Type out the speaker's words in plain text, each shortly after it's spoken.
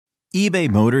eBay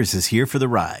Motors is here for the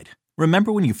ride.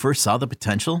 Remember when you first saw the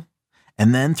potential?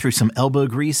 And then through some elbow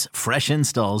grease, fresh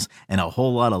installs, and a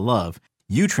whole lot of love,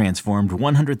 you transformed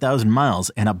 100,000 miles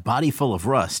and a body full of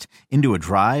rust into a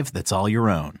drive that's all your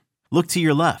own. Look to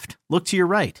your left. Look to your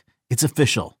right. It's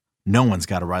official. No one's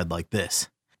got a ride like this.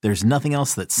 There's nothing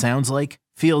else that sounds like,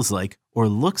 feels like, or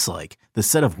looks like the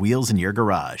set of wheels in your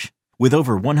garage. With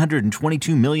over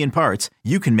 122 million parts,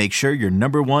 you can make sure your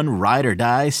number one ride or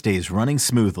die stays running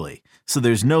smoothly. So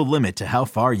there's no limit to how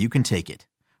far you can take it.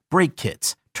 Brake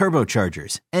kits,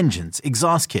 turbochargers, engines,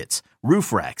 exhaust kits,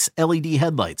 roof racks, LED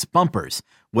headlights, bumpers,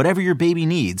 whatever your baby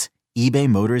needs, eBay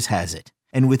Motors has it.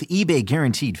 And with eBay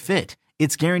Guaranteed Fit,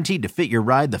 it's guaranteed to fit your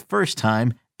ride the first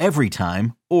time, every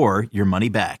time, or your money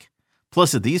back.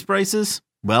 Plus at these prices,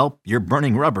 well, you're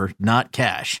burning rubber, not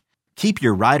cash. Keep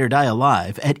your ride or die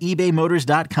alive at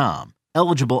ebaymotors.com.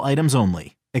 Eligible items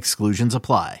only. Exclusions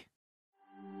apply.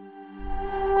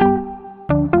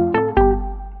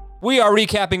 We are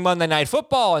recapping Monday Night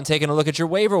Football and taking a look at your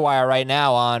waiver wire right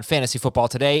now on Fantasy Football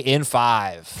Today in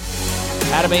 5.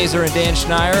 Adam Azer and Dan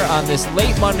Schneier on this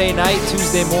late Monday night,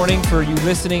 Tuesday morning for you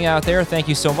listening out there. Thank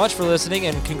you so much for listening,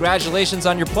 and congratulations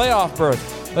on your playoff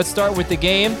berth. Let's start with the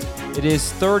game. It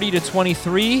is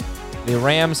 30-23. The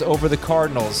Rams over the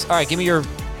Cardinals. All right, give me your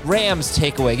Rams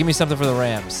takeaway. Give me something for the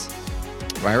Rams.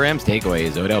 My Rams takeaway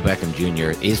is Odell Beckham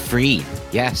Jr. is free.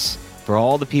 Yes, for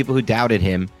all the people who doubted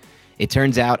him, it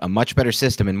turns out a much better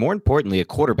system, and more importantly, a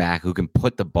quarterback who can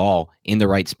put the ball in the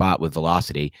right spot with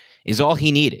velocity is all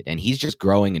he needed. And he's just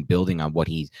growing and building on what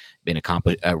he's been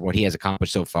what he has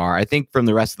accomplished so far. I think from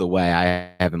the rest of the way, I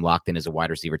have him locked in as a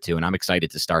wide receiver too, and I'm excited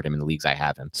to start him in the leagues I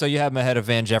have him. So you have him ahead of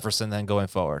Van Jefferson then going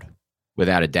forward?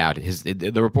 Without a doubt.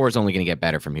 The rapport is only going to get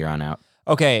better from here on out.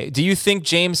 Okay, do you think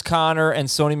James Conner and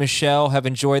Sony Michel have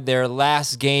enjoyed their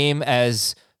last game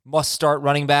as must-start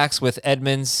running backs with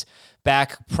Edmonds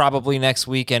back probably next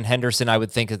week, and Henderson, I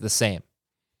would think, is the same?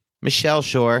 Michel,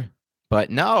 sure. But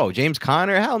no, James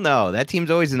Conner, hell no. That team's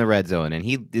always in the red zone, and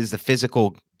he is the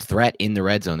physical threat in the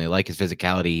red zone. They like his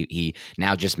physicality. He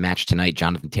now just matched tonight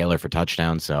Jonathan Taylor for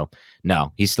touchdowns. So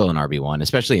no, he's still an RB1,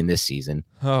 especially in this season.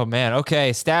 Oh man.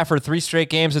 Okay. Stafford, 3 straight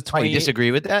games of 20. You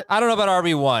disagree with that? I don't know about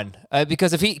RB1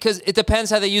 because it depends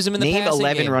how they use him in the Name passing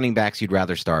 11 game. running backs you'd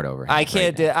rather start over. I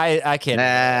can't. I can't.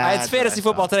 It's Fantasy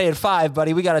Football Today at 5,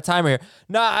 buddy. We got a timer here.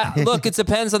 No, look, it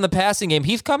depends on the passing game.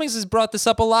 Heath Cummings has brought this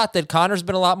up a lot, that Connor's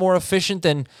been a lot more efficient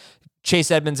than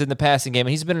Chase Edmonds in the passing game, and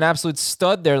he's been an absolute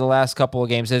stud there the last couple of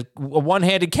games. A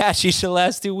one-handed catch each of the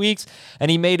last 2 weeks,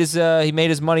 and he made his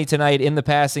money tonight in the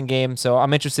passing game. So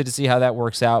I'm interested to see how that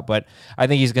works out. But I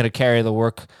think he's going to carry the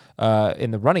work in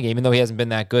the running game, even though he hasn't been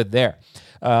that good there.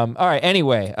 All right.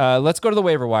 Anyway, let's go to the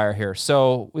waiver wire here.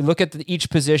 So we look at each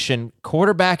position.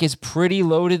 Quarterback is pretty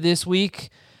loaded this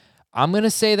week. I'm going to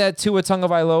say that Tua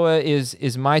Tagovailoa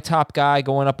is my top guy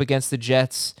going up against the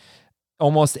Jets.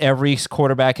 Almost every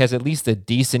quarterback has at least a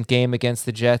decent game against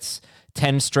the Jets.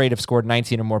 10 straight have scored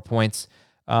 19 or more points.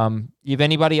 You have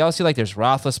anybody else you like? There's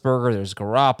Roethlisberger, there's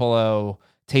Garoppolo,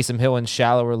 Taysom Hill in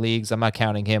shallower leagues. I'm not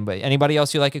counting him, but anybody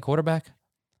else you like at quarterback?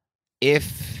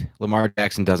 If Lamar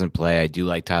Jackson doesn't play, I do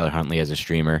like Tyler Huntley as a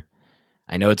streamer.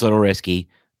 I know it's a little risky,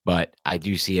 but I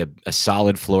do see a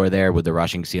solid floor there with the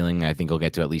rushing ceiling. I think he'll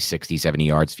get to at least 60, 70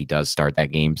 yards if he does start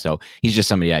that game. So he's just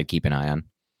somebody I'd keep an eye on.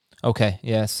 Okay,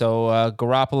 yeah, so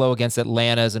Garoppolo against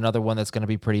Atlanta is another one that's going to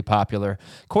be pretty popular.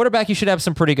 Quarterback, you should have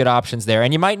some pretty good options there,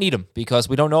 and you might need them because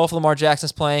we don't know if Lamar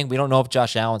Jackson's playing. We don't know if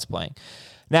Josh Allen's playing.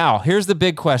 Now, here's the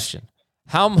big question.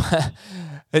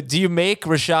 Do you make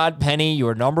Rashad Penny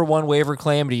your number one waiver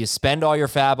claim? Do you spend all your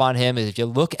fab on him? If you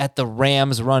look at the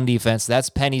Rams' run defense, that's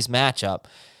Penny's matchup.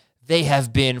 They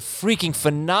have been freaking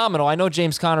phenomenal. I know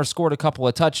James Conner scored a couple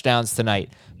of touchdowns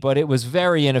tonight, but it was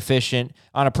very inefficient.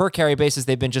 On a per-carry basis,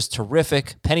 they've been just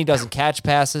terrific. Penny doesn't catch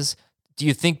passes. Do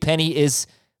you think Penny is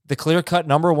the clear-cut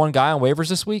number one guy on waivers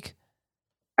this week?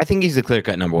 I think he's the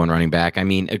clear-cut number one running back. I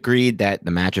mean, agreed that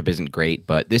the matchup isn't great,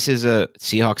 but this is a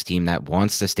Seahawks team that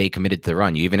wants to stay committed to the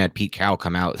run. You even had Pete Carroll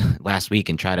come out last week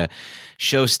and try to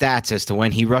show stats as to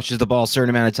when he rushes the ball a certain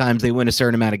amount of times, they win a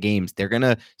certain amount of games. They're going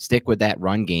to stick with that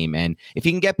run game. And if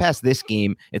you can get past this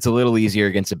game, it's a little easier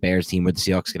against a Bears team where the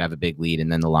Seahawks could have a big lead,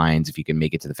 and then the Lions if you can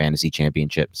make it to the fantasy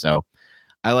championship. So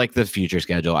I like the future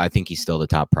schedule. I think he's still the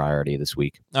top priority this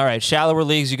week. All right, shallower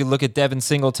leagues, you could look at Devin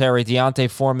Singletary,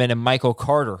 Deontay Foreman, and Michael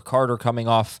Carter. Carter coming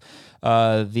off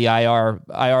the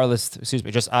IR list,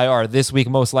 just IR this week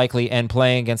most likely, and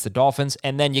playing against the Dolphins.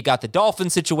 And then you got the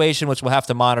Dolphins situation, which we'll have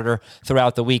to monitor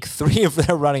throughout the week. 3 of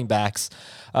their running backs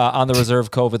on the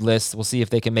reserve COVID list. We'll see if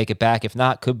they can make it back. If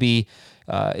not,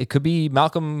 it could be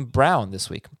Malcolm Brown this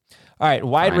week. All right,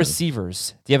 wide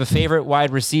receivers. Do you have a favorite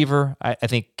wide receiver? I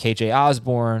think KJ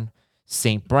Osborne,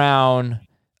 St. Brown,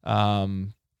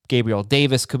 Gabriel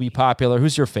Davis could be popular.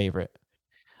 Who's your favorite?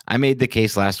 I made the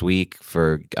case last week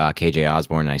for KJ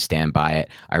Osborne, and I stand by it.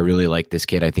 I really like this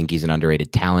kid. I think he's an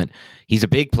underrated talent. He's a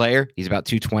big player. He's about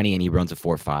 220, and he runs a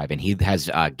 4.5, and he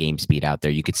has game speed out there.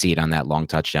 You could see it on that long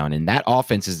touchdown. And that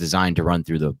offense is designed to run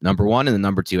through the number 1 and the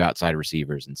number 2 outside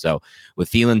receivers. And so with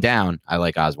Thielen down, I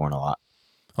like Osborne a lot.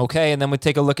 Okay, and then we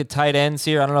take a look at tight ends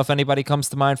here. I don't know if anybody comes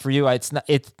to mind for you. It's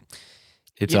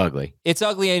ugly. It's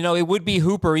ugly. It would be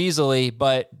Hooper easily,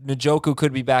 but Njoku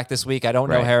could be back this week. I don't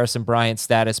know Harrison Bryant's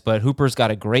status, but Hooper's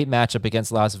got a great matchup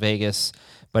against Las Vegas,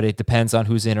 but it depends on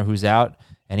who's in or who's out.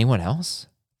 Anyone else?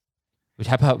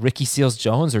 How about Ricky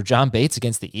Seals-Jones or John Bates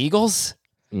against the Eagles?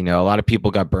 A lot of people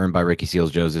got burned by Ricky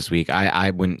Seals-Jones this week.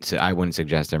 I wouldn't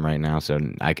suggest him right now, so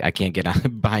I can't get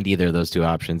behind either of those two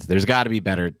options. There's got to be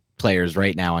better players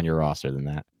right now on your roster than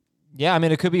that. Yeah,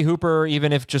 it could be Hooper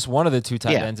even if just one of the two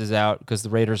tight ends is out, because the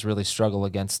Raiders really struggle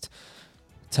against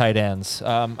tight ends.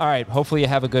 All right, hopefully you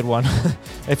have a good one.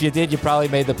 If you did, you probably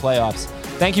made the playoffs.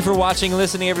 Thank you for watching and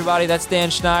listening, everybody. That's Dan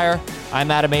Schneier.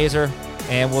 I'm Adam Azer,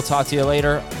 and we'll talk to you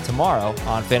later tomorrow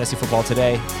on Fantasy Football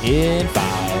Today in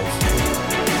 5.